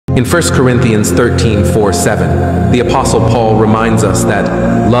In 1 Corinthians 13:4-7, the Apostle Paul reminds us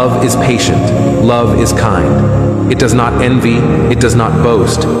that love is patient, love is kind. It does not envy, it does not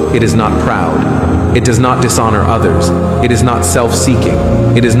boast, it is not proud. It does not dishonor others, it is not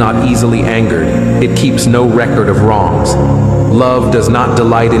self-seeking, it is not easily angered, it keeps no record of wrongs. Love does not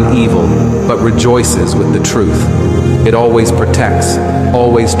delight in evil, but rejoices with the truth. It always protects,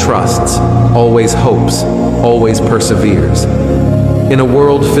 always trusts, always hopes, always perseveres. In a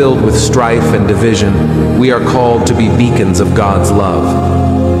world filled with strife and division, we are called to be beacons of God's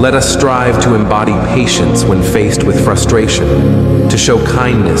love. Let us strive to embody patience when faced with frustration, to show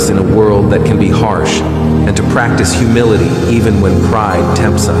kindness in a world that can be harsh, and to practice humility even when pride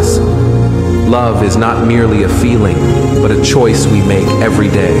tempts us. Love is not merely a feeling, but a choice we make every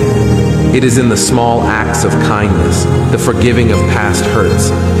day. It is in the small acts of kindness, the forgiving of past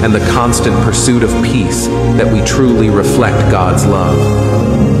hurts, and the constant pursuit of peace that we truly reflect God's love.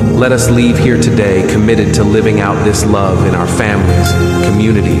 Let us leave here today committed to living out this love in our families,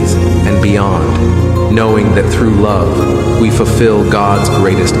 communities, and beyond, knowing that through love, we fulfill God's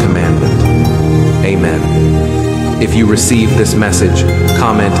greatest commandment. Amen. If you received this message,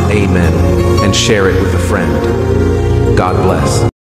 comment Amen and share it with a friend. God bless.